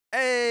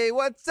Hey,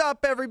 what's up,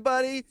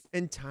 everybody?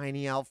 And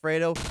Tiny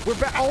Alfredo, we're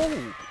back.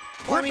 Oh,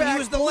 we're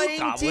back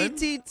playing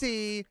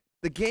TTT,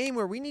 the game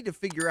where we need to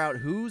figure out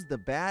who's the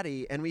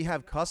baddie, and we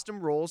have custom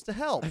roles to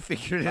help. I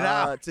figured it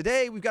out.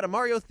 Today, we've got a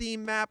Mario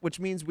theme map, which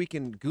means we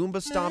can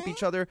Goomba Stomp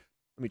each other.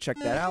 Let me check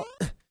that out.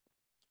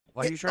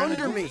 Why are you trying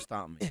to under Goomba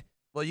Stomp me?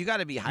 Well, you got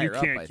to be higher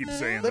up. You can't keep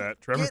saying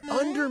that, Trevor. Get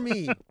under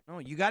me. No,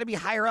 you got to be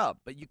higher up,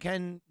 but you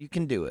can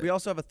do it. We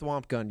also have a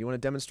thwomp gun. You want to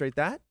demonstrate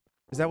that?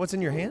 Is that what's in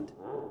your hand?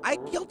 I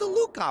killed the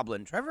loot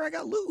goblin, Trevor. I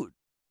got loot.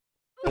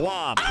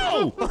 Thwomp.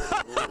 Ow!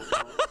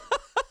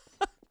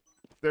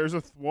 There's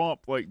a thwomp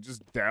like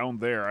just down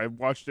there. I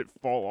watched it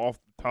fall off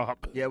the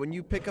top. Yeah, when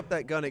you pick up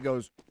that gun, it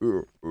goes.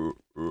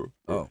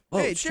 Oh.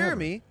 Hey,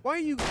 Jeremy, why are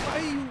you?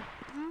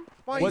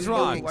 What's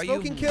wrong?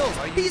 Smoking kills.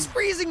 He's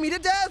freezing me to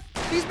death.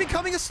 He's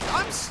becoming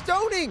I'm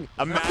stoning.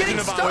 Imagine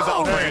if I was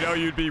Alfredo,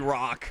 you'd be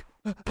rock.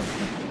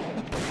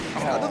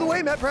 Out of the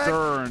way, Matt Pratt.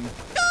 Turn.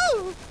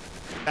 No!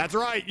 That's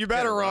right. You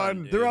better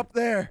run. They're up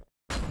there.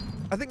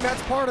 I think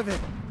Matt's part of it.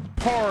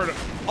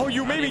 Oh,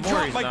 you made me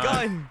drop my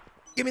gun.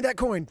 Give me that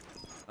coin.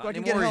 So I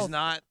can get health. He's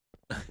not.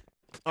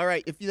 All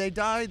right, if they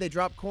die, they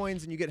drop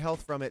coins and you get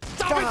health from it.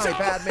 Die,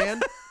 bad man.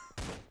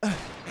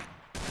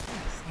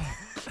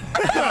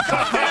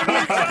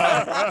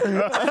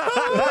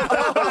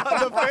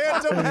 The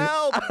phantom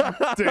help!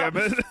 Damn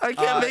it! I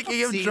can't make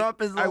him drop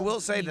his. I will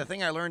say the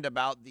thing I learned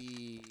about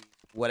the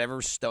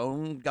whatever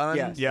stone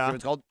gun, yeah,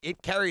 it's called.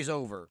 It carries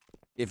over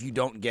if you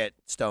don't get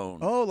stone.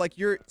 Oh, like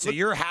you're. So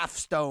you're half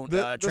stone.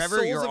 The Trevor,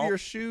 soles you're of your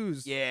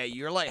shoes. Yeah,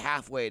 you're like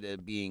halfway to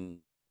being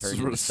turned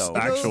into stone.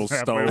 Actual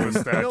stone. You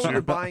know when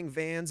you're buying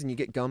Vans and you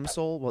get gum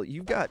sole? Well,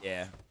 you've got.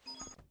 Yeah.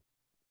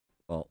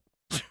 Well,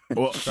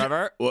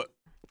 Trevor. What?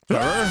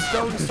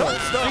 Stone soul.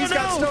 He's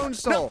got stone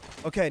soul. No.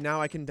 Okay,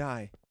 now I can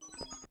die.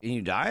 Can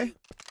you die?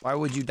 Why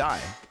would you die?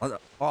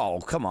 Oh,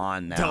 come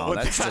on now.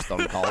 That's just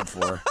uncalled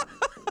for.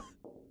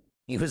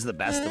 He was the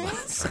best of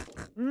us.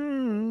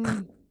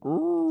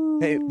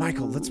 Hey,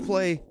 Michael, let's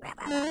play.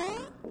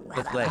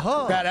 Let's play.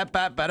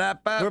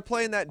 We're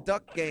playing that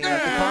duck game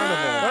at the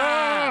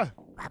carnival.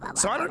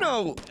 So I don't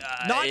know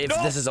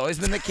if this has always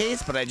been the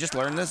case, but I just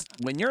learned this.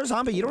 When you're a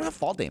zombie, you don't have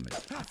fall damage.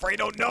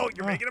 Alfredo, no,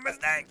 you're making a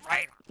mistake,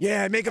 right?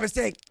 Yeah, make a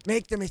mistake.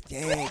 Make the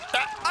mistake.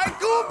 I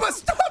Goomba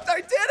stopped. I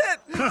did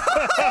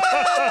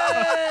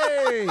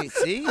it. Hey,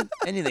 see?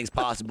 Anything's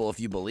possible if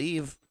you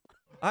believe.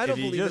 I don't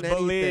believe in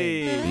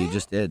anything. You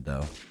just did,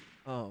 though.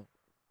 Oh.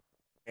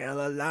 And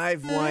a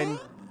live one.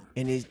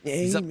 And his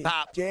name He's up is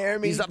top.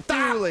 Jeremy He's up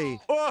top. Dooley.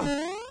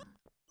 Oh.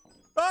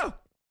 Oh.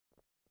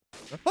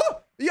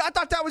 Oh. Yeah, I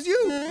thought that was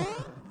you.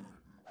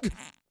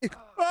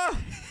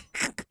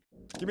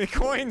 Give me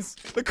coins.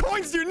 The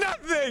coins do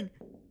nothing.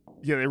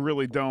 Yeah, they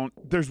really don't.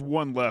 There's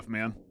one left,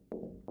 man.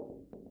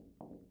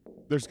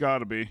 There's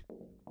gotta be.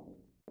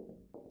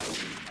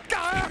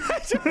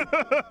 Took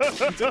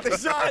the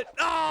shot.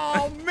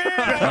 Oh, man.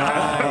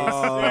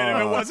 Nice. Man,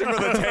 if it wasn't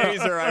for the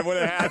taser, I would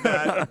have had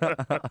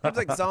that. Seems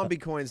like zombie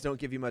coins don't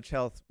give you much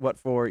health. What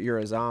for? You're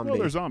a zombie. Well,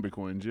 they're zombie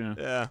coins, yeah.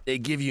 Yeah. They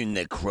give you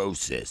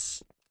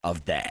necrosis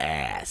of the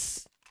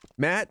ass.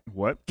 Matt,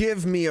 What?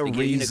 give me a They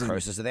give you reason.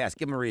 necrosis of the ass.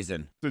 Give him a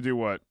reason. To do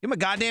what? Give him a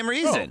goddamn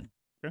reason.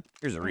 Oh, okay.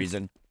 Here's a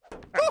reason.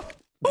 2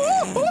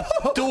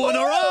 in a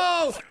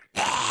row.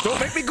 Don't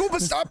make me Goomba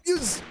Stomp you.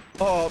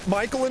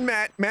 Michael and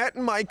Matt. Matt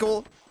and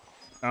Michael.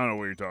 I don't know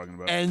what you're talking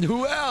about. And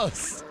who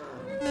else?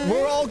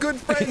 We're all good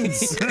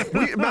friends.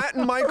 Matt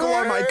and Michael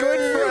are my good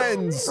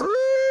friends.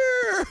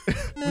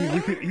 we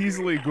could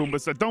easily Goomba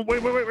Stomp. Don't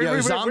wait.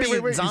 Yo, zombie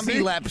You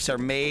see? laps are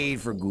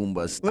made for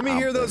Goomba Stomp. Let me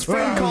hear those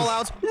friend call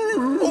outs. I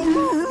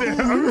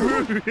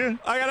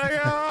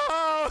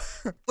gotta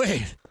go.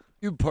 Wait,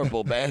 you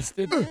purple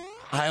bastard.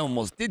 I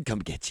almost did come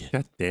get you.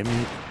 God damn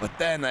it. But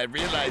then I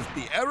realized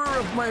the error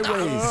of my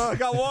ways. I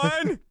got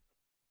one.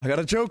 I got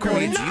a joke coin.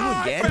 Means you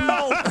again?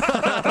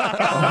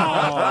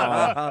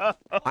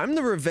 I'm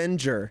the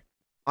Revenger.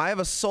 I have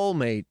a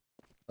soulmate.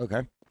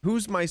 Okay.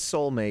 Who's my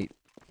soulmate?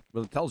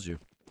 Well, it tells you.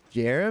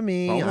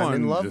 Jeremy, I'm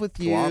in love with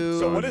you.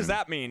 So what does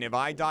that mean? If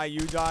I die, you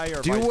die,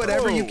 or Do vice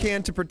whatever versa? you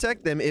can to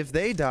protect them. If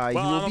they die,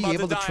 Well, you I'm will be about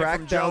able to to die track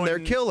from down Joe their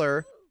and-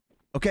 killer.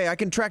 Okay, I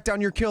can track down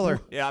your killer.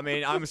 Yeah, I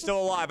mean, I'm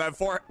still alive. I have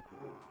 4.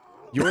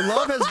 Your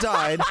love has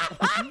died.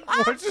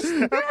 What just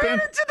happened? He ran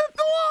into the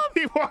thwomp.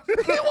 He walked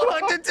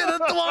into the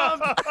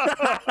thwomp.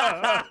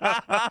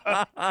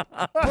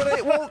 But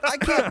I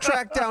can't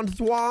track down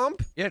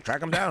thwomp. Yeah,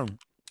 track him down.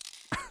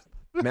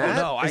 Matt,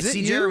 no, I is it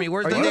see you? Jeremy.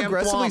 Where's Are the you damn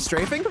aggressively thwomp?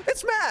 strafing?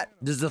 It's Matt.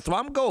 Does the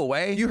thwomp go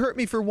away? You hurt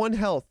me for 1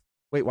 health.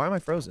 Wait, why am I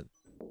frozen?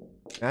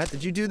 Matt,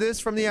 did you do this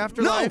from the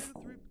afterlife?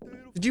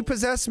 Did you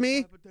possess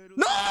me?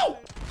 No!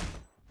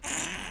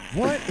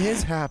 What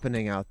is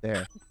happening out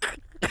there?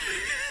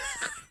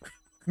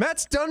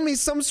 Matt's done me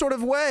some sort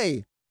of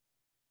way.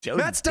 Joe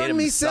Matt's did done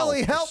me himself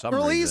silly. for Help, some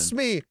release reason.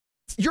 me.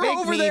 You're Make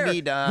over me there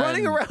be done.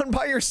 running around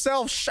by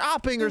yourself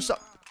shopping or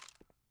something.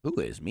 Who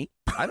is me?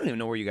 I don't even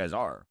know where you guys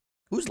are.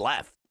 Who's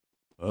left?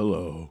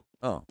 Hello.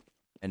 Oh,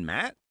 and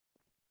Matt?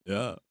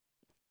 Yeah.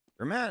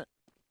 You're Matt.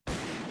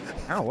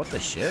 Oh, what the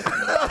shit?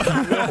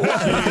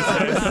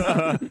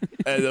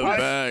 And I'm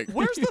back.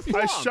 Where's the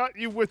I thwomp? shot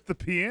you with the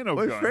piano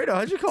Wait, gun. Fredo,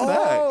 how'd you come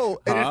Oh,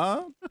 and it- back?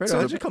 Huh?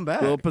 Fredo, how'd you come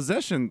back? Little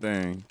possession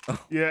thing.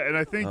 Yeah, and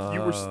I think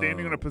you were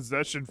standing on a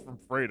possession from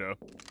Fredo.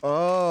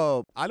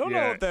 oh, I don't know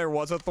Yeah. if there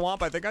was a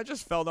thwomp. I think I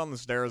just fell down the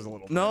stairs a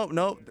little bit.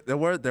 No,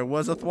 there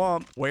was a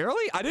thwomp. Wait,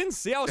 really? I didn't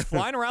see. I was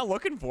flying around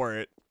looking for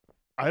it.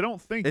 I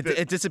don't think It, that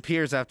it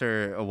disappears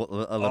after a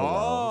little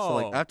while. So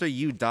like Oh. after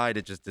you died,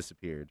 it just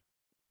disappeared.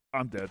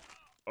 I'm dead.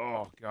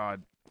 Oh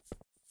God.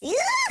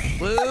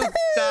 Luke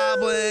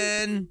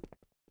Goblin.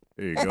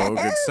 There you go,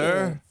 good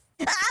sir.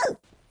 Oh,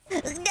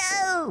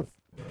 no!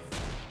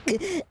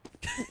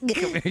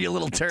 Come here, you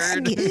little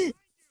turd.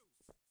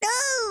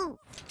 No!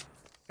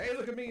 Hey,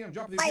 look at me. I'm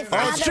dropping My the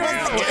father was the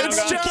king It's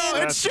of the Joe!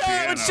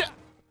 king. It's Joe!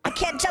 I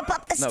can't jump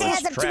up the No, stairs.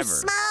 it's I'm too Trevor.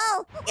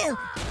 small. Ew.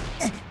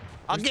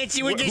 I'll get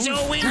you with this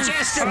old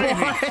Winchester, boy.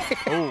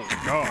 Oh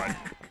God.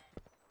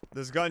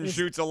 This gun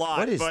shoots a lot,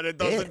 what is but it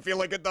doesn't this? feel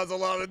like it does a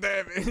lot of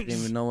I don't damage.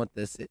 even know what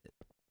this is.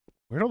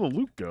 Where'd all the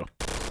loot go?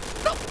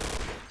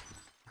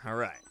 All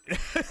right.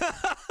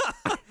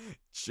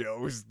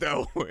 Joe's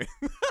doing.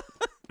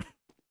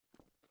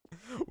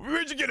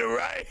 Where'd you get a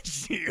riot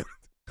shield?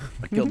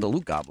 I killed the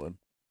Luke Goblin.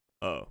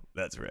 Oh,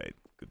 that's right.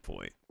 Good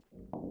point.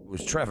 It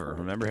was Trevor.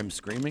 Remember him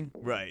screaming?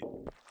 Right.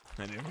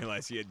 I didn't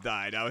realize he had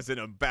died. I was in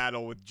a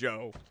battle with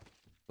Joe.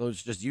 So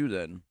it's just you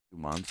then, you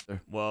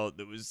monster. Well,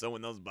 there was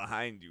someone else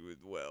behind you as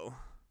well.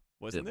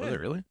 Wasn't Was it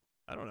really?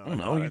 I don't know. I don't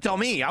know. You tell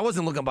me. I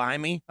wasn't looking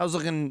behind me. I was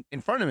looking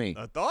in front of me.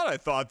 I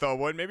thought though.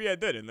 What? Maybe I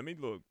didn't. Let me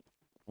look.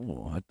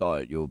 Oh, I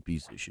thought you were a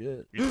piece of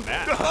shit. You're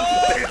mad.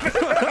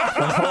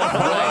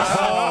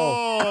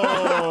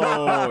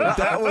 oh,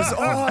 that was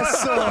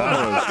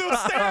awesome. Those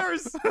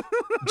stairs.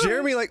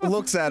 Jeremy like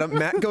looks at him.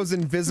 Matt goes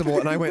invisible,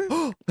 and I went.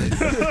 Oh.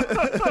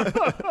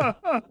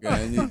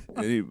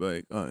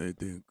 Anybody got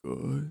anything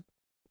good?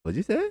 What'd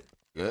you say?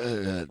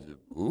 Good.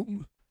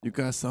 You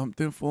got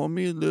something for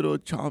me, little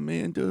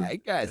Charmander? I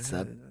got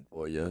something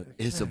for you.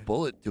 It's a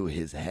bullet to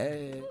his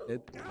head.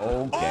 Okay.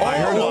 Oh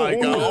my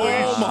god!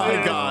 Oh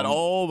my god!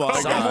 Oh my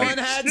Someone god!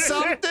 had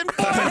something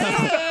for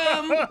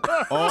him.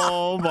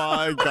 Oh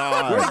my Where'd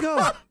god! he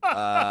go?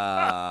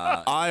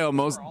 I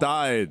almost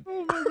died.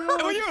 Who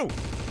are you?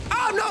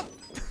 Oh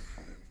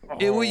no!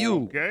 It were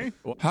you. Okay.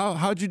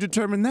 How'd you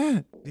determine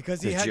that?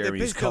 Because he Because had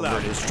Jeremy's the pistol covered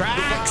out. his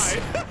tracks.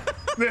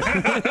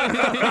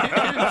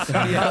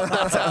 Yeah,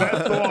 that's how.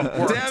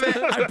 Damn it!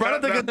 I brought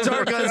up the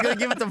guitar because I was gonna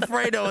give it to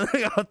Fredo, and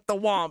I got the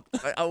womp.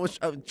 I was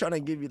trying to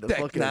give you the Tech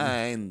fucking.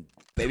 9,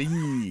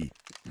 baby.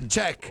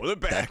 Check Pull it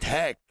back. the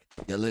tech,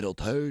 you little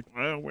toad.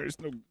 Well,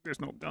 there's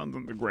no guns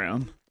on the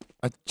ground.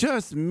 I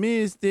just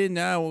missed it.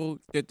 Now we'll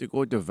get to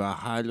go to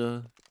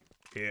Valhalla.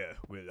 Yeah,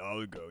 we'll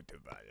all go to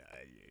Valhalla.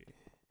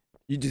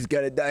 You just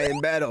gotta die in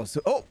battle.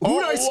 So, who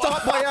did I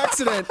stop by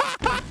accident?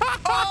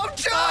 Oh,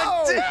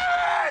 Joe!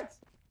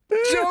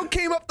 Joe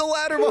came up the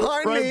ladder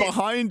behind Right me.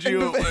 behind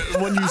you,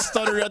 when you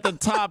stutter at the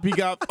top, he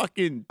got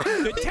fucking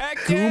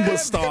Detective! Goomba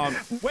Stomp.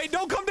 Wait,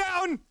 don't come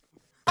down!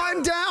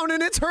 I'm down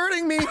and it's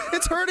hurting me.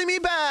 It's hurting me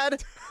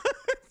bad.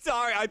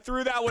 Sorry, I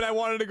threw that when I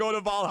wanted to go to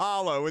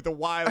Valhalla with a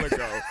while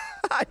ago.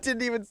 I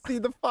didn't even see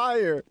the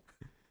fire.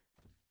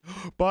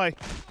 Bye.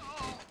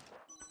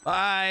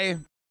 Bye.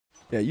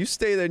 Yeah, you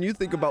stay there and you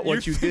think about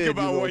what you think did.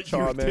 about you what you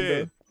little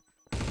did.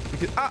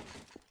 Charmander.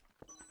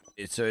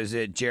 So is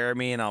it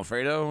Jeremy and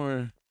Alfredo?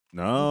 Or?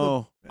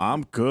 No,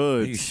 I'm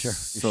good. You sure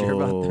So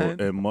about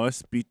that? it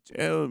must be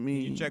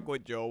Jeremy. Can you check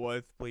what Joe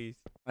was, please?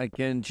 I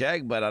can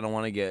check, but I don't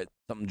want to get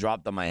something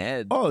dropped on my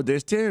head. Oh,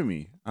 there's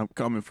Jeremy. I'm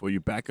coming for you.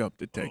 Back up,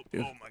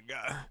 detective. Oh my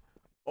god.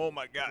 Oh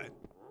my god.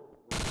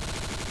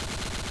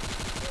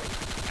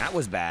 That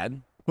was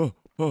bad. Oh,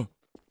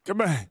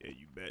 come on. Yeah,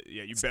 you bet.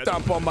 Yeah, you bet.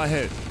 Stomp on my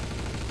head.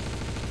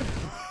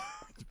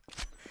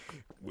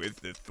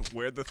 With the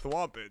where'd the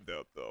thwomp end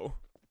up though?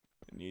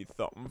 I need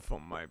something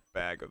from my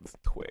bag of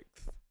Twix.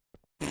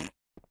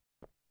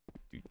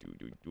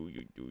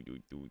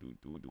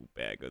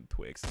 Bag of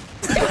Twix.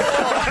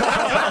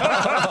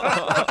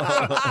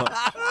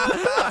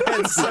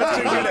 It's such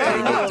a good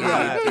angle of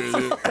that.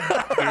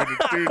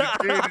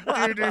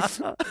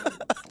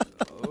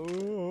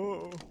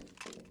 Oh.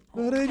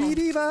 What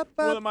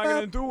What am I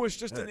gonna do? It's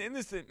just an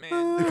innocent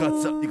man.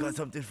 You got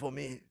something for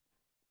me?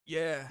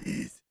 Yeah.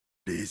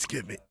 Please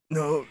give me.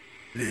 No,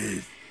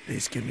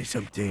 please give me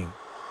something.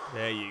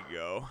 There you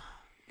go.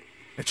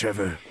 Hey,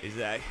 Trevor, Is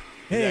that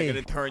Hey.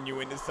 gonna turn you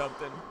into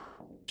something?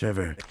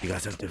 Trevor, you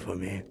got something for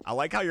me? I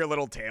like how your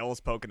little tail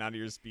is poking out of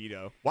your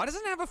Speedo. Why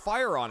doesn't it have a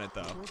fire on it,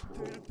 though?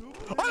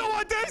 I don't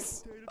want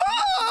this!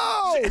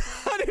 Oh!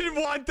 I didn't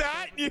want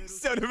that, you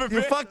son of a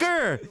You bitch!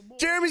 fucker!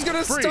 Jeremy's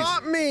gonna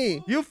stop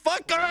me. You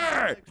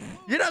fucker!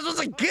 You're not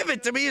supposed to give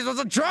it to me. You're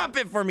supposed to drop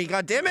it for me.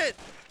 God damn it!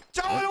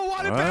 Joe, I don't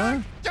want it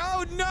back!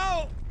 Joe,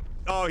 no!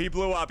 Oh, he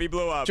blew up, he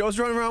blew up. Joe's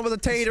running around with a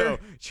tater.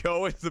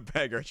 Joe is the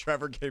beggar.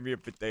 Trevor gave me a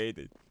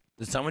potato.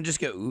 Did someone just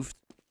get oofed?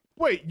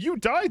 Wait, you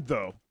died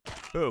though.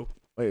 Who?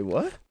 Wait,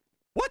 what?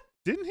 What?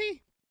 Didn't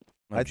he?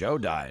 No, Joe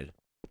died.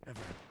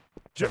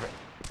 Trevor.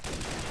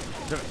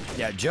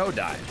 Yeah, Joe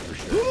died for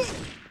sure.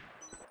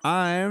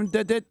 I'm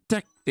the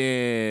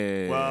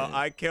detective. Well,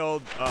 I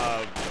killed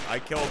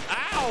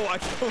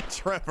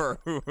Trevor.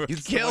 You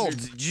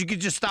killed. You could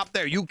just stop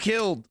there. You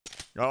killed.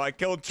 Oh, I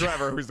killed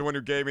Trevor, who's the one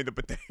who gave me the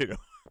potato.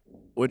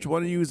 Which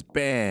one of you is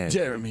bad?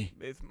 Jeremy.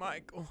 It's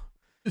Michael.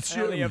 It's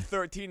I only Jeremy. have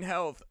 13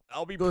 health.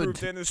 I'll be Good.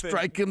 proved innocent.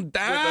 Strike him with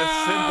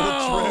a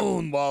simple trip.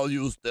 down while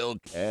you still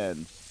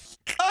can.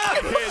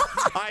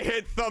 I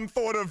hit some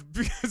sort of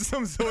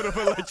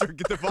electric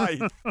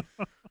device.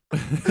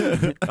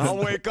 I'll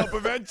wake up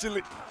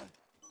eventually.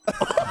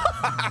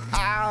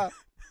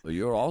 But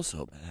you're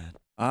also bad.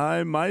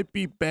 I might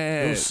be You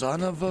bad.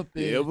 son of a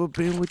You bitch. ever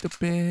been with a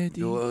baddie?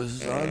 You a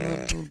son of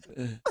a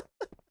bitch.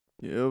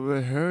 You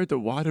ever heard the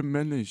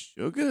watermelon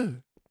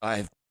sugar?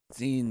 I've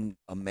seen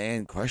a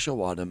man crush a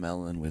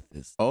watermelon with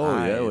his Oh,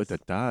 yeah, thighs. with the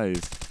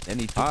thighs. Then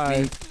he took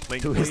Hi. me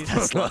Link, to his please.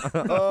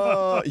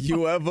 Tesla.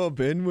 You ever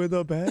been with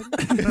a bad?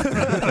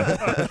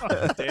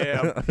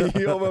 Damn.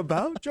 You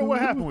about? Joe, what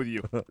happened with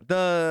you?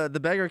 The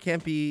beggar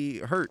can't be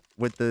hurt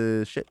with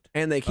the shit.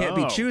 And they can't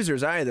be Oh.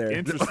 choosers either.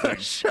 Interesting.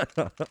 Shut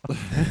up.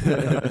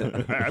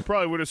 I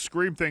probably would have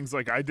screamed things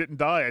like, I didn't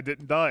die, and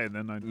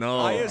then I... No,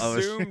 I was-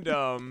 assumed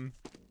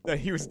that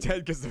he was dead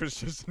because there was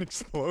just an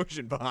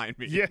explosion behind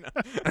me. Yeah.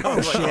 I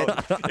was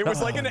like, oh. It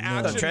was like an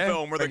action Okay.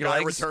 film where the Break your guy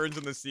legs. returns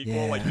in the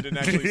sequel, like you didn't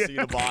actually see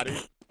the body.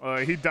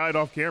 He died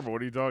off camera.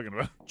 What are you talking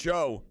about?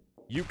 Joe,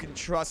 you can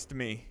trust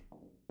me.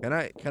 Can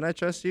I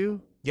trust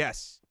you?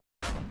 Yes.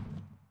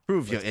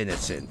 Prove your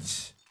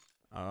innocence.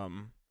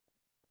 I'm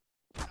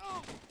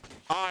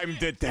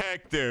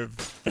detective.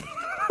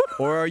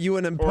 Or are you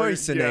an Or,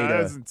 impersonator? yeah,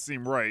 that doesn't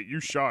seem right. You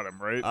shot him,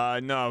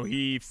 right? No,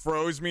 he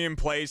froze me in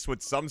place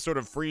with some sort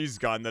of freeze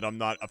gun that I'm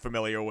not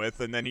familiar with,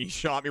 and then he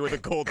shot me with a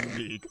golden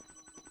beak.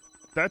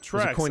 That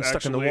tracks. coin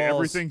stuck in the Actually, walls.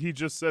 everything he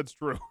just said's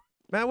true.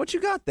 Matt, what you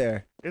got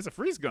there? It's a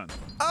freeze gun.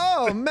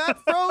 Oh, Matt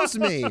froze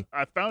me.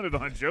 I found it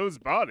on Joe's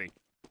body.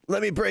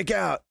 Let me break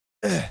out.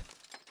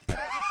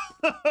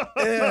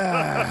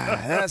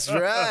 Yeah, that's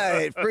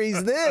right.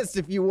 Freeze this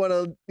if you want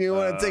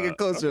to take a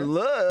closer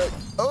look.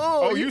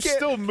 Oh, you can't,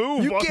 still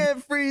move. You on-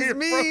 can't freeze You're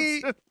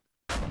me. frozen.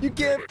 You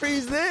can't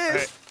freeze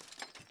this.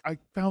 I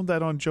found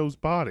that on Joe's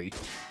body.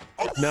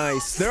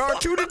 Nice. There are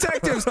two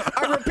detectives.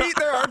 I repeat,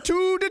 there are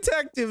two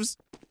detectives.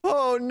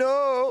 Oh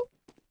no.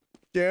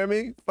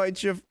 Jeremy,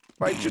 fight your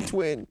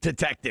twin.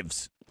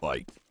 Detectives.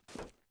 Fight.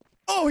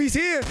 Oh, he's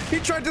here. He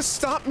tried to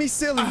stop me,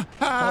 silly.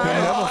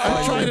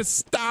 I'm trying to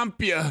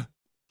stomp you.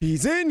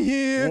 He's in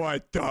here.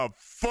 What the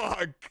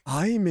fuck?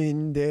 I'm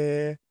in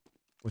there.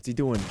 What's he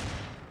doing?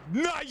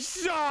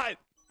 Nice shot!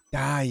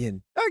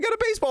 Dying. I got a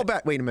baseball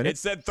bat. Wait a minute. It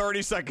said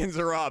 30 seconds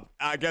are up.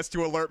 I guess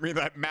to alert me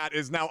that Matt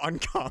is now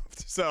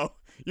uncuffed. So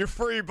you're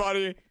free,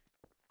 buddy.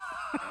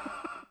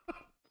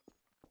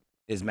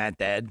 Is Matt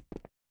dead?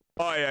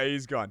 Oh yeah,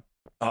 he's gone.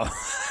 Oh.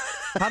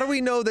 How do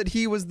we know that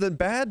he was the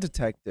bad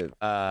detective?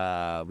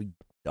 We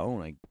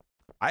don't.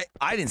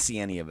 I didn't see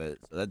any of it,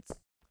 so that's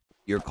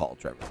your call,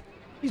 Trevor.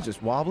 He's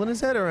just wobbling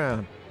his head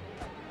around.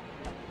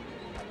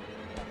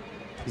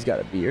 He's got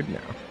a beard now.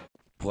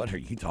 What are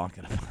you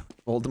talking about?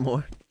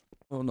 Voldemort.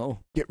 Oh no.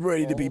 Get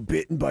ready to be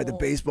bitten by the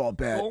baseball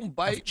bat. Don't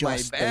bite my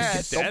justice.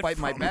 bat. Don't bite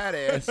my bat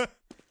ass.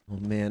 Oh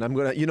man, I'm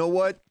gonna. You know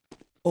what?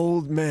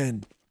 Old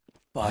men.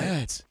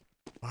 Fight.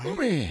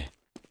 Me.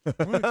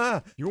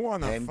 You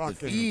wanna Time to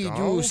fucking feed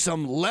go? you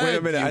some lead. Wait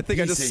a minute. you I think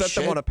I piece just of set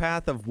them shit. on a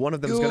path of one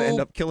of them's gonna You end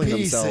up killing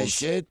piece of themselves.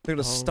 shit. They're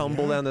gonna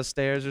stumble down the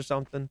stairs or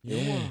something.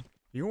 Yeah.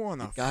 You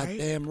wanna fight?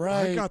 Goddamn I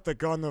right. got the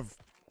gun of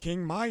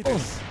King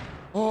Midas.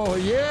 Oh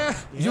yeah,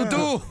 you Yeah.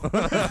 do.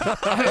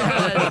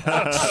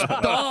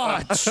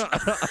 Dodge.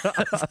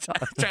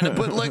 Trying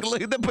to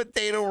look at the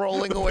potato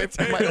rolling away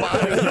from my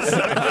body.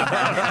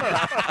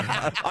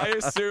 I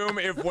assume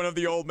if one of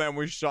the old men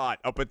was shot,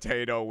 a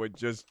potato would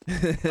just.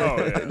 Oh,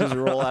 yeah. Just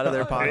roll out of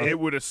their pocket. It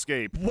would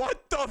escape.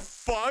 What the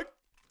fuck?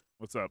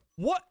 What's up?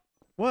 What?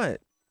 What?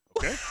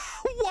 Okay.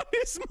 What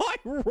is my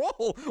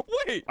role?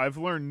 Wait. I've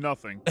learned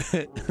nothing.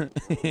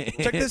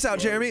 Check this out,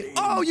 Jeremy.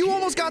 Oh, you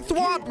almost got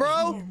thwomped,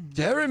 bro.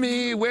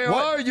 Jeremy, where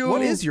What? are you?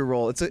 What is your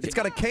role? It's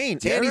got a cane,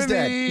 and he's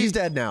dead. Jeremy! He's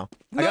dead now.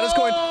 No! I got his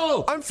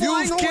coin. I'm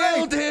flying You've away.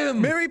 killed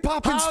him. Mary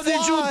Poppins, How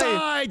did you fly.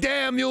 die?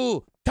 Damn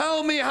you!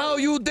 Tell me how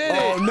you did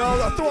Oh it. no!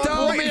 The thwomp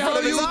Tell right me in front how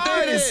of his you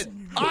eyes. did it.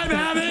 I'm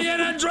having an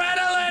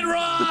adrenaline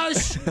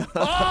rush.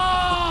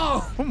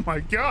 Oh! Oh my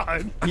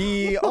god.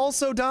 He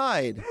also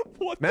died.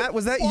 What Matt,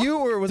 was that you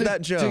or was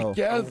that Joe? It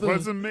Together.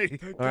 wasn't me.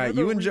 All right,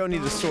 you and Joe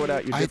need to sort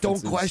out your I don't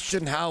differences.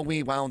 question how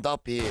we wound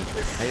up here.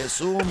 I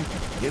assume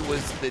it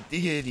was the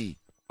deity.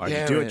 Why'd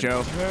you do it,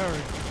 Joe?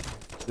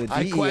 The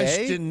I DEA?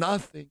 question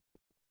nothing.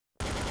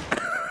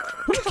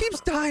 Who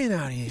keeps dying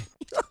out here?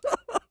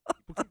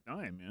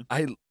 Dying,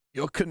 man.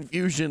 Your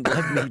confusion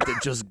led me to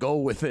just go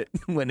with it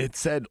when it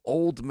said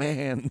old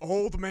man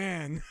Old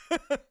man.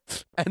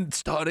 and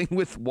starting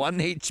with 1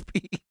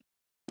 HP.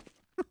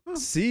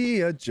 See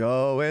a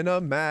Joe and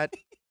a Matt.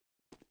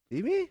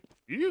 See me?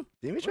 You?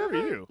 See me, Where Trevor?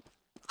 are you?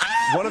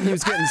 One of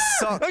you's getting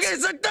sucked. Okay,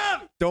 sucked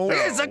up. Don't,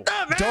 Okay, sucked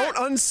up, man. don't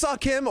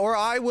unsuck him or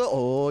I will.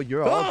 Oh,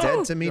 you're all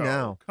dead to me No,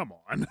 now. Come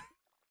on.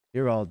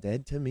 You're all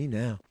dead to me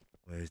now.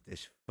 Where's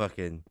this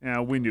fucking...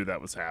 Yeah, we knew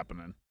that was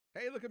happening.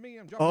 Hey, look at me.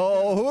 I'm jumping.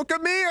 Oh, look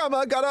at me.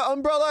 I got an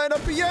umbrella and a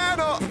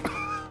piano.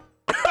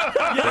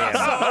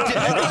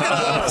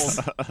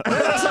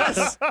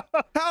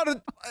 How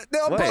did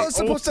the umbrella's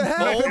supposed to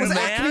help? It was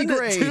Acme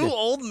grade. Two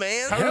old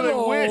man? How did they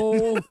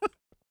win?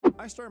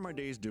 I start my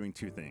days doing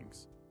two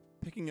things.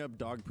 Picking up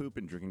dog poop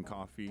and drinking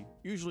coffee,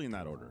 usually in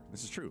that order.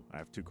 This is true. I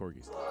have 2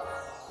 corgis.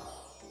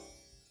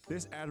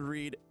 This ad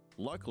read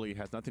luckily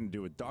has nothing to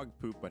do with dog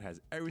poop, but has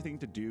everything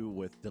to do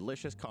with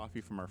delicious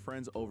coffee from our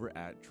friends over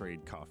at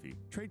Trade Coffee.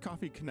 Trade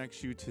Coffee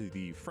connects you to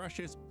the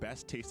freshest,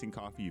 best tasting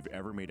coffee you've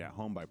ever made at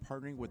home by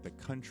partnering with the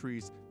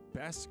country's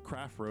best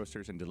craft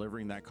roasters and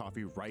delivering that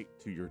coffee right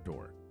to your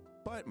door.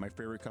 But my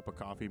favorite cup of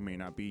coffee may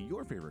not be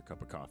your favorite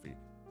cup of coffee.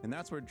 And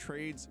that's where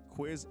Trade's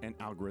quiz and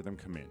algorithm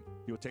come in.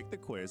 You'll take the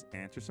quiz,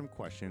 answer some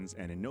questions,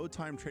 and in no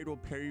time, Trade will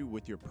pair you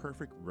with your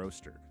perfect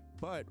roaster.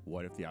 But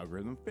what if the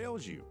algorithm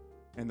fails you?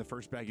 And the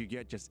first bag you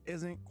get just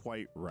isn't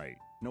quite right?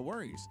 No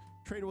worries.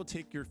 Trade will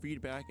take your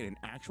feedback and an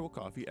actual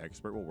coffee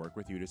expert will work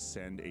with you to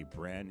send a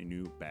brand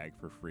new bag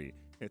for free.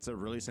 It's a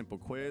really simple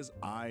quiz.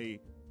 I've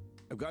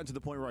gotten to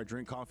the point where I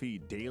drink coffee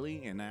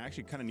daily and I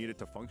actually kind of need it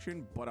to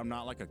function, but I'm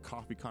not like a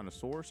coffee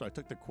connoisseur. So I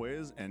took the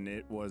quiz and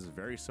it was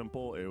very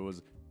simple. It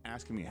was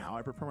asking me how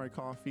I prepare my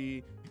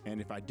coffee.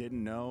 And if I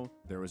didn't know,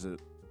 there was an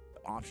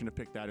option to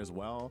pick that as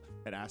well.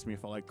 It asked me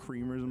if I like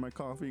creamers in my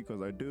coffee,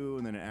 because I do.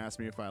 And then it asked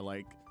me if I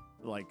like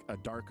a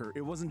darker,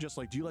 it wasn't just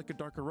like, do you like a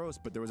darker roast,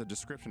 but there was a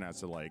description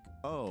as to like,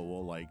 oh,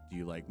 well, like, do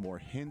you like more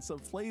hints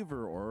of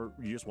flavor, or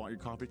you just want your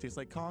coffee to taste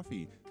like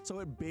coffee? So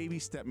it baby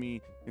stepped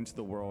me into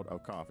the world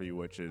of coffee,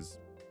 which is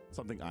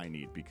something I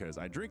need because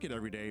I drink it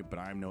every day, but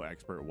I'm no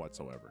expert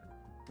whatsoever.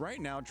 Right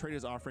now, Trade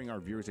is offering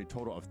our viewers a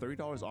total of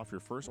 $30 off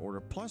your first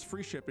order plus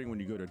free shipping when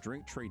you go to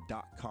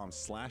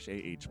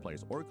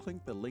drinktrade.com/ahplays or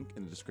click the link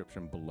in the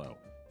description below.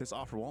 This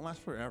offer won't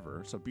last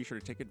forever, so be sure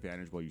to take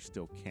advantage while you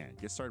still can.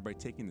 Get started by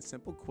taking the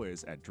simple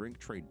quiz at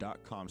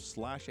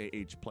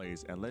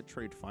drinktrade.com/ahplays and let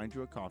Trade find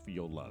you a coffee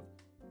you'll love.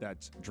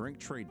 That's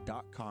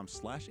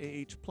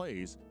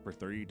drinktrade.com/ahplays for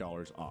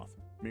 $30 off.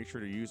 Make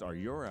sure to use our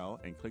URL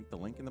and click the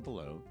link in the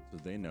below so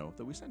they know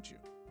that we sent you.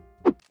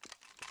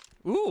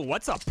 Ooh,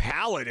 what's a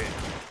paladin?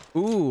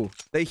 Ooh,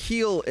 they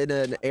heal in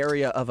an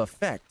area of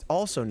effect,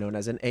 also known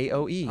as an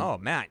AoE. Oh,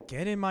 Matt,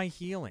 get in my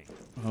healing.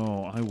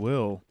 Oh, I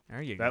will.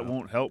 There you go. That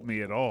won't help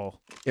me at all.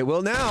 It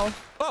will now.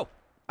 Oh,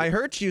 I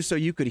hurt you so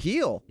you could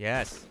heal.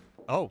 yes.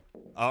 Oh,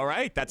 all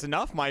right. That's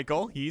enough,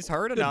 Michael. He's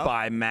heard enough.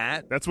 Goodbye,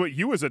 Matt. That's what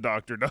you as a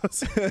doctor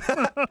does.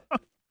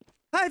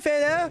 Hi,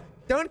 Fredo.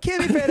 Don't kill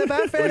me, Fredo.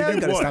 Bye, Fredo.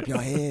 do Gotta what? stop your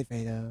head,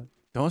 Fredo.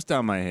 Don't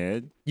stop my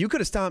head. You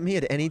could have stopped me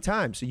at any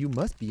time, so you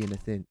must be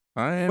innocent.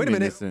 I am Wait a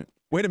minute. innocent.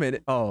 Wait a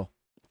minute. Oh,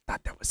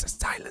 thought that was a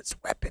silenced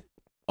weapon.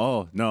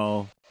 Oh,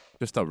 no.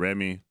 Just a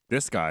Remy.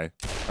 This guy.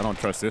 I don't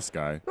trust this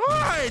guy.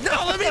 Why?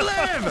 No, let me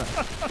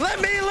live! Let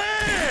me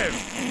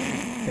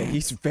live! Okay,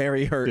 he's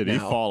very hurt Did now. he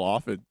fall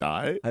off and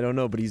die? I don't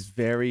know, but he's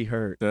very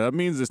hurt. That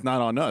means it's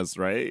not on us,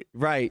 right?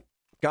 Right.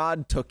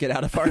 God took it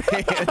out of our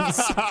hands.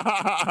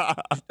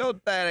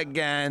 Don't that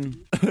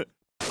again.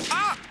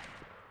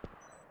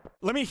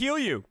 Let me heal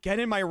you. Get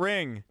in my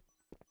ring.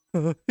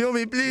 Heal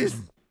me, please.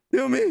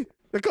 Heal me.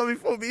 They're coming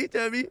for me,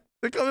 Tammy.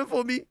 They're coming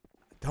for me.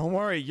 Don't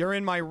worry. You're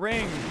in my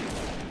ring.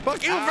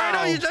 Fuck you, Ow.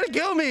 Fredo. You trying to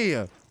kill me.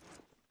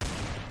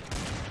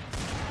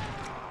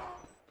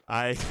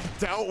 I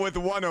dealt with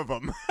one of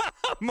them.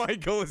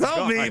 Michael is Help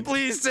gone. me.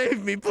 Please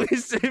save me.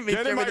 Please save me.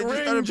 Get in my Trevor, they just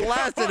ring, started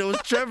blasting. It was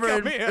Trevor Come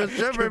and, here. it was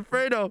Trevor and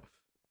Fredo.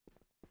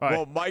 Hi.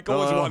 Well, Michael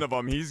was one of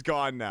them. He's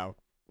gone now.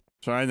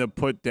 Trying to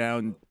put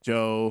down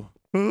Joe.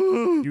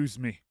 Use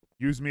me.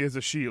 Use me as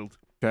a shield.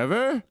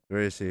 Trevor?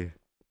 Where is he?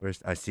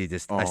 Where's I see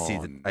this. I see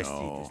this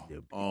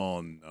dude.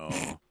 Oh, no.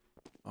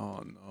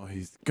 Oh, no.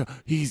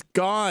 He's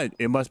gone.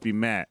 It must be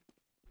Matt.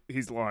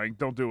 He's lying.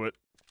 Don't do it.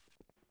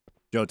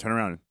 Joe, turn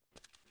around.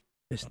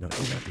 There's no one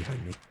right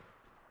behind me.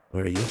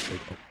 Where are you?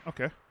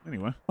 Okay.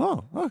 Anyway.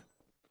 Oh, oh.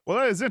 Well,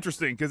 that is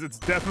interesting because it's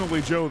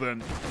definitely Joe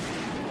then.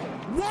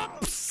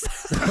 Whoops!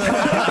 God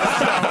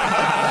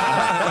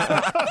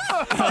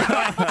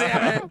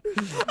damn it!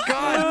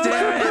 God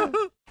damn it!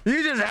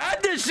 You just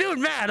had to shoot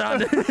Matt on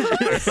this.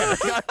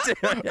 God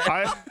damn it.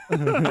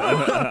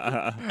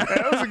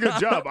 That was a good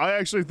job. I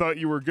actually thought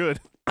you were good.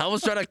 I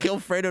was trying to kill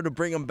Fredo to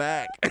bring him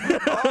back.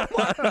 Oh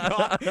my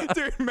God.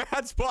 Dude,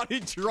 Matt's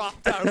body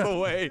dropped out of the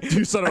way.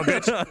 You son of a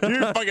bitch. You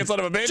fucking son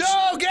of a bitch.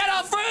 Joe, get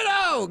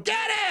Alfredo!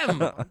 Get him!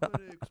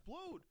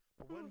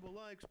 When will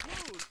I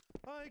explode?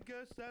 I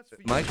guess that's for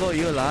you. Michael, are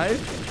you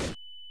alive?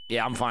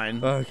 Yeah, I'm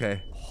fine.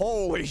 Okay.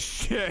 Holy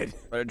shit.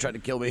 Brother tried to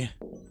kill me.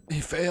 He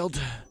failed.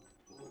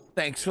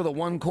 Thanks for the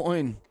 1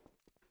 coin.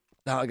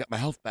 Now I got my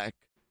health back.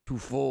 Too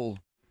full.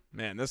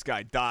 Man, this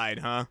guy died,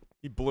 huh?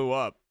 He blew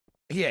up.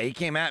 Yeah, he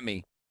came at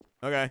me.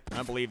 Okay,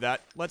 I believe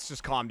that. Let's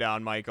just calm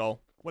down, Michael.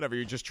 Whatever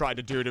you just tried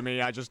to do to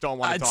me, I just don't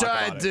want to talk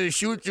about it. to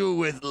shoot you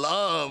with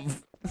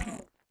love.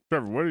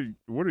 Trevor,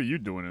 what are you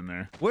doing in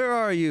there? Where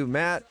are you,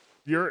 Matt?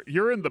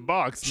 You're in the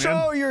box, man.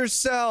 Show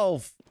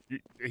yourself.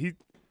 The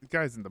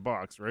guy's in the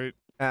box, right?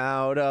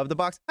 Out of the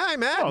box. Hi,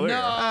 Matt. Oh, there you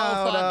No go.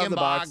 Out fucking of the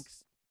box.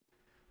 box.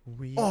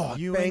 We, Oh,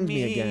 you banged and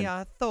me again.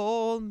 are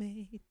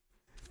soulmates.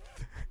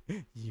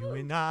 You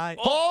and I.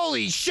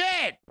 Holy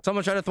shit!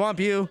 Someone tried to thwomp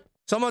you.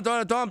 Someone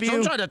tried to thwomp you.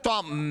 Someone tried to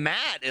thump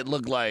Matt, it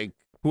looked like.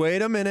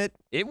 Wait a minute.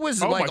 It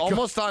was Oh my like God.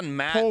 almost on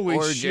Matt Holy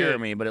or shit.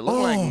 Jeremy, but it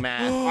looked like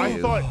Matt. I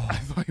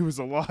thought he was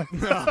alive.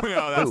 No,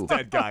 that's Who?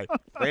 dead guy.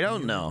 I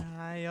don't know.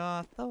 I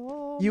are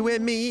soulmates. You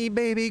and me,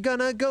 baby,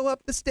 gonna go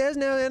up the stairs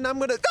now, and I'm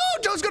gonna. Oh,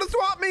 Joe's gonna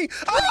thwomp me.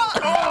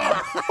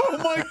 Ah! Oh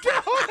my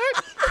God!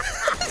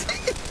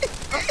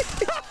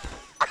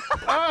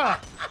 Ah!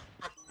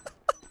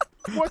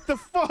 What the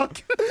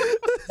fuck?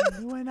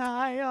 You and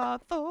I are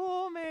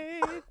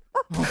soulmates.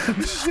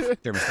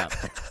 Jeremy, stop.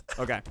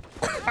 Okay.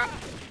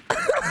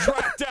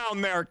 Track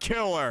down their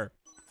killer.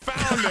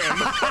 Found him.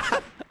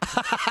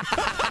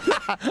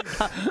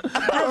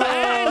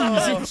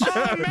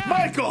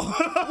 Michael!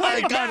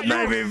 I got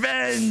my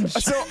revenge.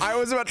 So I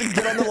was about to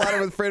get on the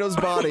ladder with Fredo's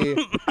body.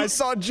 I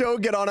saw Joe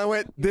get on. I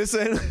went, this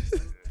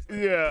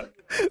Yeah.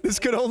 this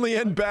could only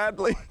end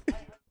badly.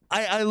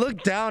 I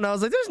looked down. I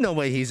was like, "There's no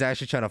way he's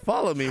actually trying to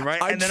follow me,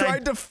 right?" I And then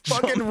tried to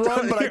fucking jumped run,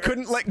 on but I here.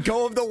 couldn't let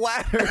go of the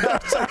ladder.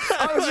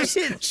 I was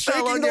It just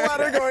fell on shaking the your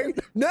ladder, head. going,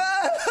 no.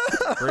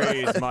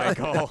 Freeze,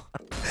 Michael.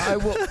 I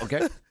will.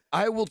 Okay.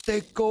 I will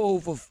take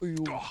over for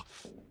you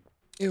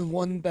in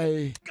one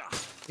day.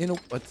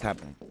 What's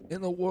happening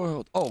in the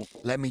world? Oh,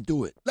 let me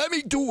do it. Let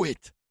me do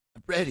it.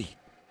 I'm ready.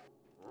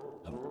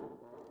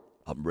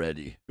 I'm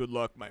ready. Good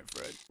luck, my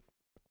friend.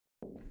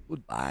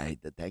 Goodbye,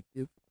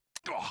 detective.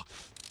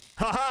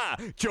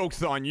 Haha!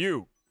 Joke's on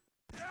you.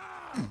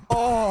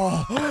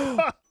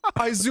 Oh,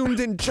 I zoomed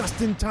in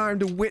just in time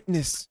to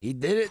witness. He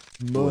did it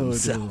to Murder.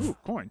 himself. Ooh,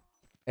 coin.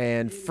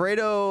 And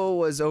Fredo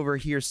was over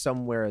here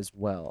somewhere as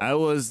well. I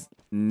was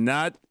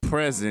not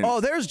present. Oh,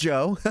 there's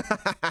Joe.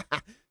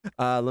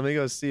 Let me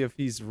go see if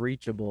he's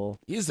reachable.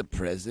 He's a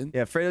present.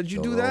 Yeah, Fredo, did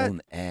you do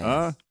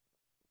that?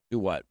 Do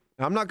what?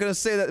 I'm not going to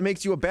say that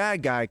makes you a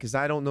bad guy because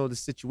I don't know the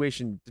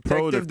situation.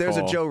 Detective, there's a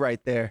Protocol. Joe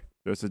right there.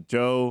 There's a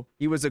Joe.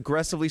 He was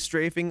aggressively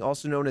strafing,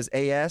 also known as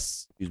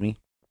AS. Excuse me.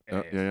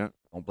 Yeah.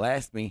 Don't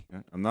blast me.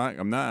 I'm not.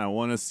 I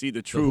want to see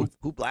the So who, truth.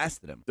 who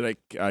blasted him? Did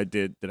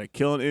I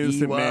kill an He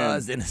innocent man?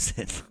 was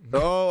innocent.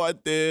 Oh, I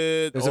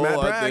did. There's a Matt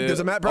Bragg. There's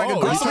a Matt Bragg. Oh,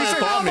 aggressively he's trying to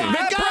strafing. stop me.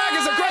 Matt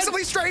Bragg is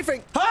aggressively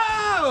strafing.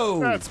 Oh!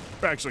 That's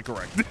actually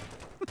correct.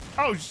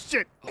 Oh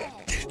shit!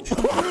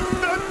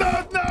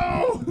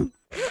 No!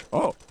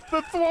 Oh,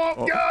 The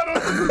thwomp got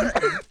him!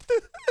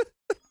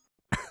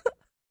 It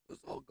was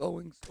all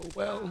going so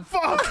well.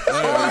 Fuck!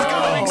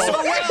 Going so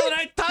well, and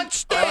I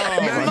touched it.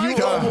 Matt,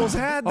 you almost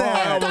had I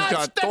that. almost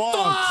got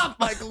thwomped.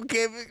 Michael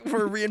gave it for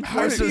How did,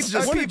 reinforcements.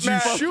 what did you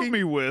Matt. shoot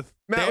me with?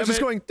 Matt was just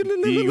going.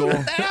 Eagle.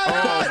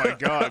 Oh my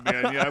god,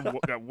 man! Yeah,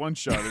 I got one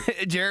shot.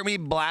 Jeremy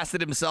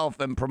blasted himself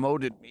and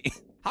promoted me.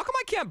 How come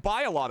I can't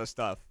buy a lot of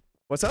stuff?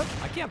 What's up?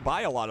 I can't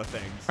buy a lot of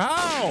things.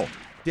 Ow!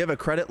 Do you have a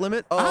credit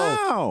limit? Oh,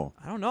 Ow!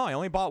 I don't know. I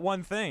only bought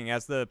one thing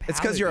as the it's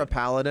because you're a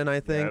paladin. paladin, I I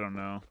think. don't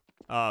know.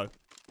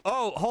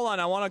 Oh, hold on.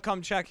 I want to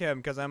come check him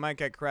because I might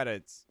get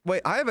credits.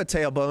 Wait, I have a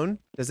tailbone.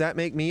 Does that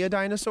make me a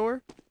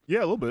dinosaur? Yeah,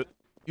 a little bit.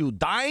 You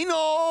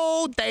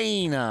Dino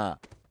Dana.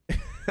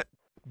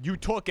 You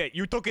took it.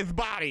 You took his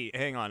body.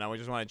 Hang on. I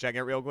just want to check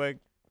it real quick.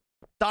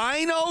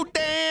 Dino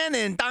Dan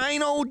and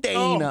Dino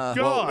Dana. Oh,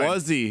 God. What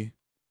was he?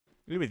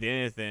 He was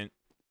innocent.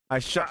 I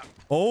shot.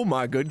 Oh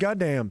my good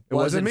goddamn! It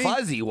wasn't me.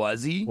 Fuzzy,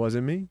 was he?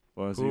 Wasn't me.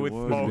 Was Who he? would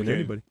Was smoke Wasn't he? it?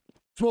 anybody.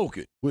 Smoke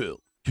it will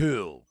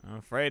kill.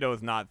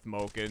 Fredo's not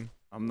smoking.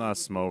 I'm not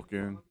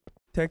smoking.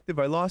 Detective,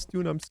 I lost you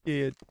and I'm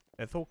scared.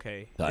 It's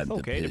okay. Time it's to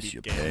okay piss be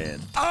your scared.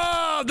 pants.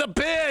 Oh, the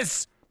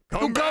piss!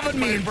 Come Who back, covered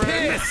me in my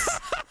friend. piss?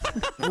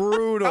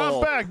 Brutal.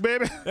 I'm back,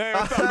 baby. Hey,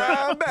 what's up, man?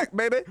 I'm back,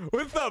 baby.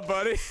 What's up,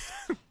 buddy?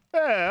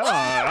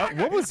 Yeah,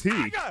 what was he?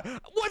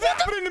 What's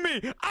happening to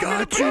me?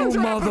 Got you,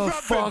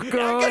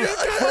 motherfucker!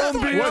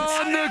 From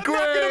beyond the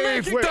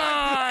grave, Wait.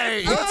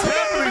 die! What's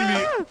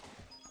happening to me?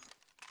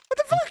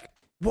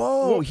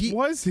 Whoa, What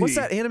was he? What's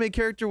that anime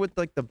character with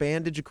like the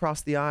bandage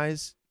across the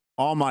eyes?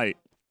 All Might.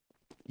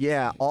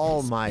 Yeah,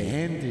 All Might.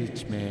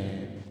 Bandage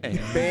man.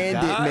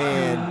 Bandit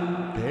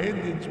Man.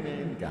 Bandage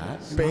man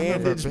got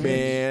Bandage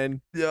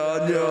Man.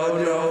 No.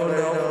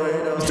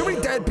 There's too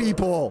many dead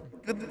people.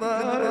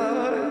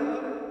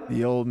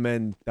 The old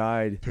men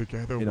died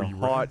Together in a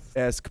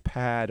hot-esque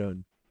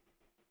pattern.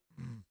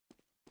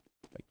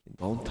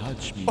 Don't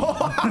touch me.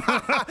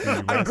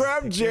 I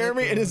grabbed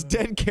Jeremy and his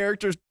dead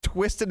character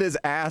twisted his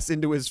ass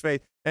into his face.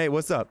 Hey,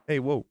 what's up? Hey,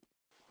 whoa.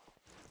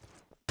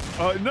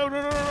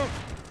 No.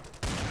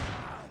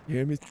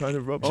 Jeremy's trying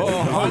to rub Oh,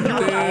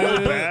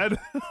 bad.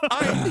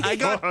 I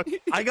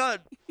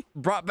got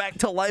brought back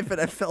to life and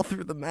I fell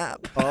through the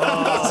map.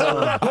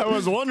 I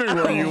was wondering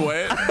where you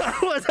went.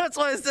 That's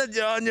why I said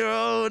you're on your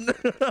own.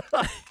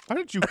 How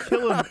did you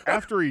kill him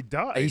after he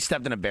died? He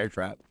stepped in a bear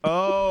trap.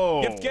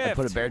 Oh. Gift. I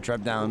put a bear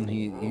trap down.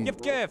 He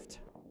Gift.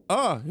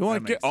 Oh, you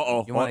want That a gift? makes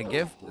Uh-oh. You want a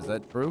gift? Is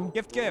that true?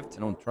 Gift. I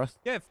don't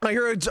trust. Gift. I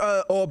hear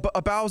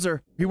a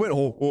Bowser. He went.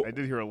 Oh. I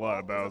did hear a lot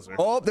of Bowser.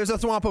 Oh, there's a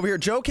thwomp over here.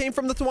 Joe came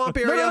from the thwomp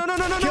area. No.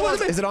 Kill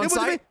us. Is it on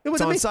site? It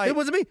wasn't on me. site. It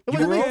wasn't me. It You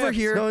wasn't were me. over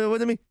here. No, it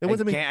wasn't me. It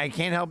wasn't me. I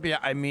can't help you.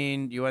 I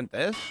mean, you want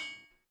this?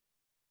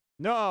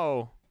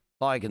 No.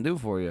 That's all I can do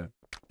for you.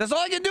 That's all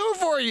I can do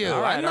for you.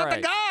 All right, I'm not all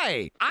the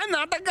guy. I'm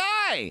not the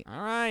guy.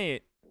 All right.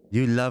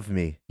 You love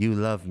me. You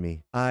love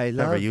me. I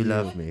love Trevor, you. you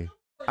love me.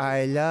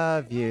 I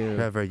love you.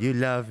 Trevor, you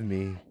love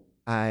me.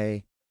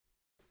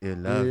 You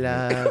love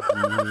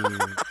me. you.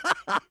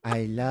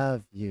 I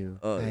love you.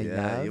 Oh, I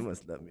yeah, love. you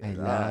must love me. I a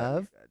lot.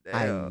 love.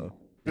 I Goddamn.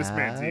 This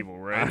man's love- evil,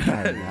 right?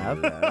 I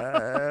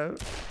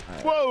love.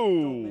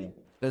 Whoa!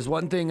 There's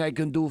one thing I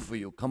can do for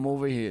you. Come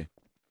over here.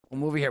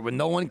 Come over here where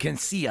no one can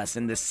see us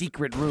in the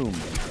secret room.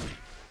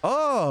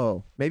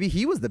 Oh, maybe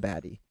he was the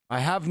baddie. I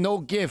have no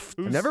gift,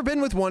 I've never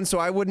been with one, so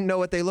I wouldn't know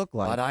what they look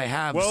like. but I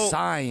have Well-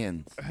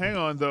 science. Hang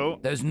on, though.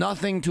 There's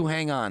nothing to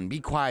hang on. Be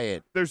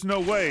quiet. There's no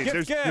way.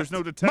 Gift, There's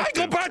no detective.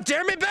 Michael brought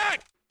Jeremy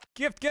back!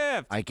 Gift.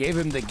 I gave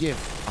him the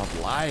gift of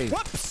life.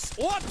 Whoops.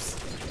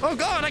 Oh,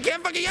 God, I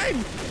can't fucking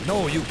aim!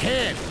 No, you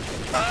can't.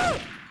 Ah!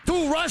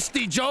 Too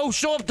rusty, Joe.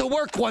 Show up to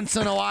work once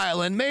in a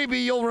while, and maybe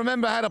you'll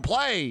remember how to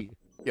play.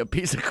 You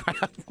piece of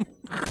crap.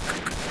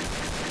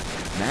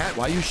 Matt,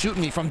 why are you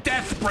shooting me from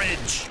Death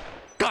Bridge?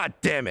 God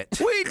damn it.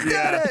 We did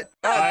it!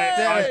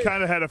 I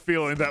kind of had a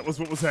feeling that was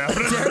what was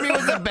happening. Jeremy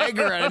was a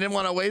beggar, and I didn't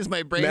want to waste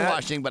my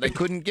brainwashing, but I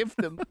couldn't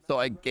gift him, so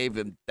I gave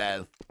him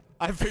death.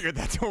 I figured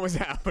that's what was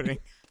happening.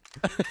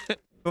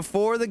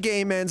 Before the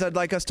game ends, I'd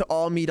like us to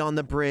all meet on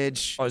the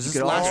bridge. Oh, is You this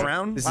could the last all-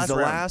 round? This Last is the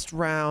round. last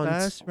round.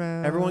 Last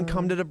round. Everyone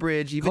come to the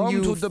bridge, even Come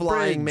you, to the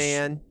flying bridge.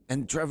 man.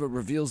 And Trevor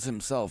reveals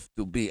himself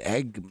to be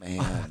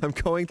Eggman. I'm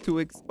going to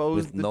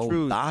expose With the no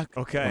truth. doc.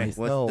 Okay.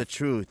 What's No. the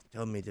truth?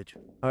 Tell me the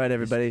truth. All right,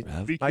 everybody.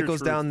 Speak your Michael's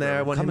truth, down there.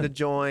 I Trevor. want him to Coming.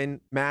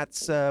 join.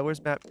 Matt's,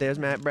 where's Matt? There's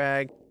Matt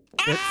Bragg.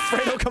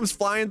 Fredo comes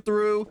flying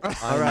through.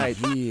 All right.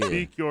 Here.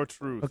 Speak your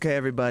truth. Okay,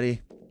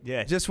 everybody.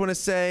 Yeah. Just want to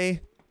say,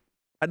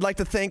 I'd like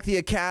to thank the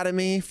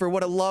Academy for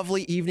what a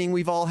lovely evening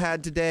we've all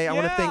had today. I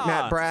want to thank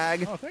Yeah. Matt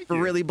Bragg Oh, thank for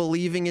you. really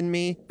believing in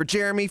me, for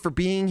Jeremy for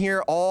being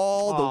here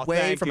all Oh, the way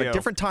thank from a you.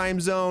 different time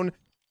zone,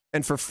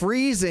 and for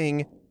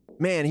freezing.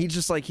 Man,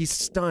 he's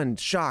stunned,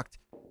 shocked.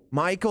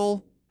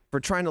 Michael for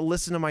trying to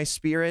listen to my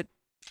spirit.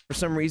 For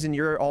some reason,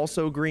 you're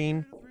also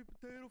green.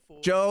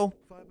 Joe,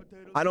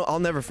 I'll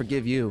never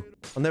forgive you.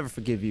 I'll never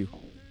forgive you.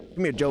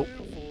 Come here, Joe.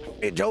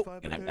 Hey, Joe.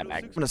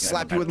 I'm gonna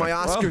slap you with my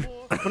Oscar.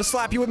 I'm gonna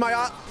slap you with my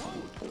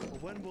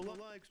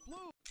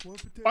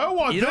I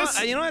want You know,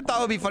 this. you know what I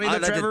thought would be funny, though,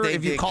 I'd like to Trevor? thank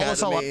If you the call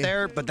us all up Academy.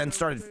 there, but then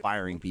started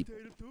firing people.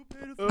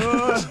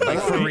 Like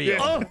for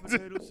real.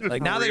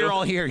 Like, now that you're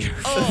all here, you're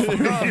You're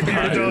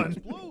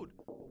done.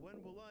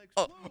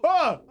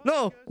 Ah!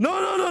 No.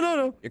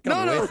 you're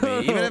coming with me.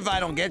 Even if I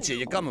don't get you,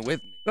 you're coming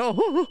with me.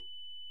 No.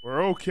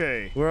 We're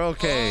okay. We're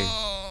okay.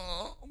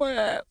 Oh, my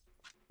ass.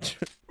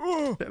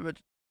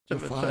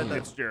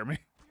 It's Jeremy.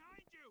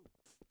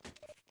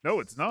 No,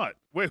 it's not.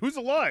 Wait, who's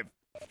alive?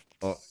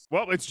 Oh.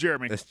 Well, it's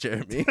Jeremy. That's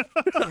Jeremy.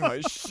 Oh,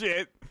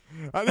 shit.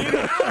 I need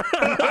help.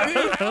 I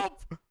need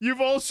help.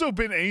 You've also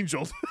been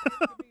angeled.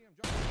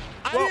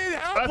 I Well, need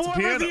help. that's What was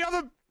piano. the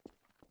other?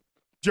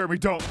 Jeremy,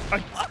 don't.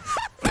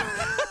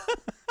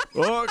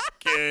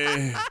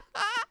 Okay.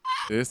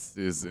 This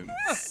is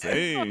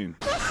insane.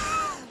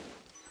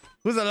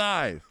 Who's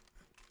alive?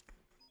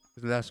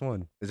 Who's the last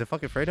one? Is it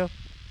fucking Fredo?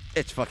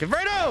 It's fucking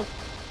Fredo!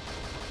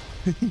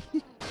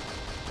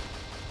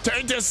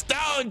 Turn to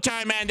stone,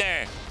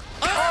 Charmander.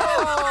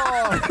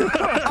 I wanted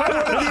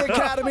the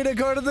Academy to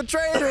go to the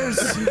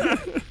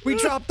traders. We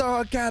dropped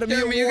our Academy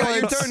Jeremy, you got your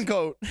awards.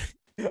 turncoat.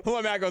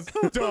 Well, Matt goes,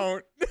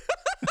 don't.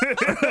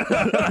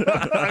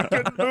 I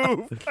couldn't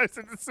move. I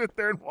said to sit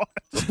there and watch.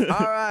 All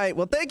right.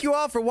 Well, thank you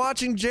all for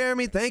watching,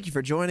 Jeremy. Thank you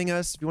for joining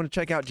us. If you want to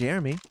check out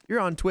Jeremy, you're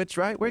on Twitch,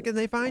 right? Where can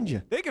they find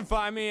you? They can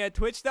find me at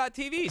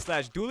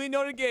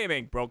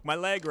twitch.tv/duly-noted-gaming. Broke my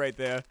leg right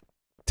there.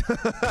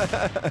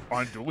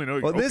 On duly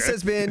noted. Well, this okay.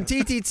 has been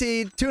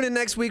TTT. Tune in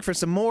next week for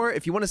some more.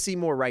 If you want to see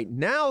more right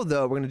now,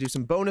 though, we're going to do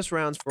some bonus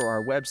rounds for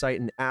our website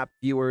and app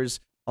viewers,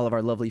 all of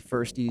our lovely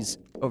firsties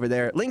over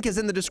there. Link is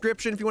in the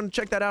description if you want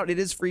to check that out. It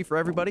is free for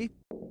everybody,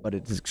 but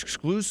it is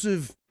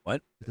exclusive.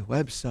 What? To the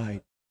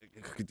website.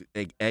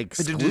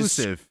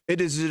 Exclusive. It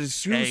is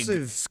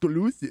exclusive.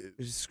 Exclusive.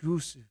 It's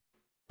exclusive.